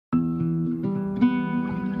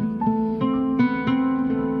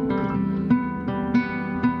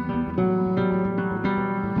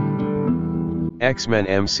X-Men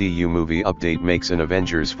MCU movie update makes an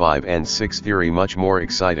Avengers 5 and 6 theory much more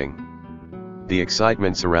exciting. The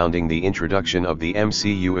excitement surrounding the introduction of the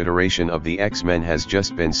MCU iteration of the X-Men has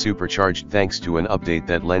just been supercharged thanks to an update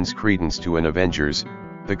that lends credence to an Avengers,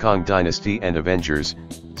 the Kang Dynasty and Avengers,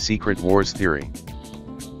 Secret Wars theory.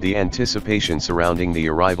 The anticipation surrounding the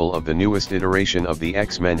arrival of the newest iteration of the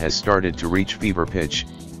X-Men has started to reach fever pitch,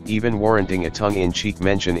 even warranting a tongue-in-cheek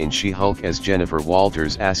mention in She-Hulk as Jennifer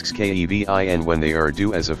Walters asks K.E.V.I.N when they are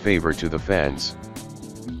due as a favor to the fans.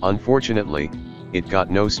 Unfortunately, it got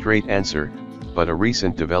no straight answer, but a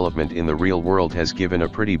recent development in the real world has given a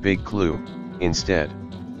pretty big clue, instead.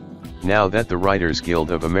 Now that the Writers Guild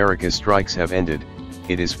of America strikes have ended,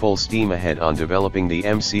 it is full steam ahead on developing the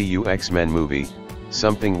MCU X-Men movie,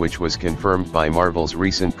 something which was confirmed by Marvel's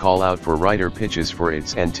recent call-out for writer pitches for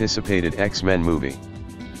its anticipated X-Men movie.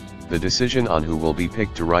 The decision on who will be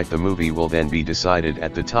picked to write the movie will then be decided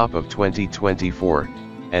at the top of 2024,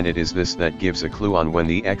 and it is this that gives a clue on when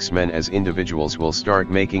the X-Men as individuals will start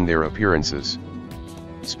making their appearances.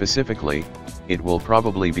 Specifically, it will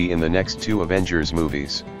probably be in the next two Avengers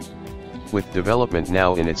movies. With development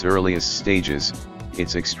now in its earliest stages,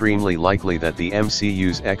 it's extremely likely that the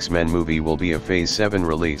MCU's X-Men movie will be a Phase 7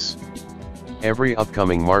 release. Every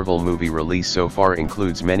upcoming Marvel movie release so far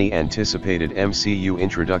includes many anticipated MCU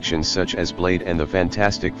introductions such as Blade and the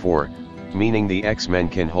Fantastic Four, meaning the X-Men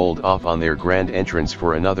can hold off on their grand entrance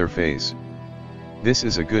for another phase. This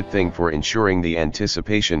is a good thing for ensuring the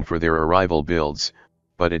anticipation for their arrival builds,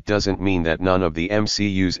 but it doesn't mean that none of the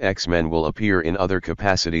MCU's X-Men will appear in other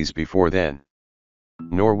capacities before then.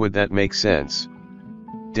 Nor would that make sense.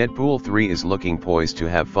 Deadpool 3 is looking poised to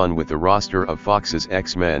have fun with the roster of Fox's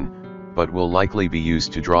X-Men, but will likely be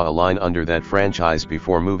used to draw a line under that franchise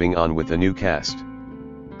before moving on with a new cast.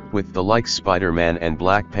 With the likes Spider-Man and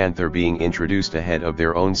Black Panther being introduced ahead of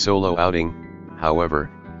their own solo outing,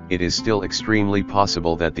 however, it is still extremely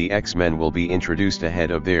possible that the X-Men will be introduced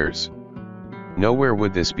ahead of theirs. Nowhere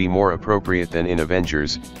would this be more appropriate than in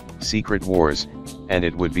Avengers, Secret Wars, and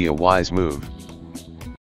it would be a wise move.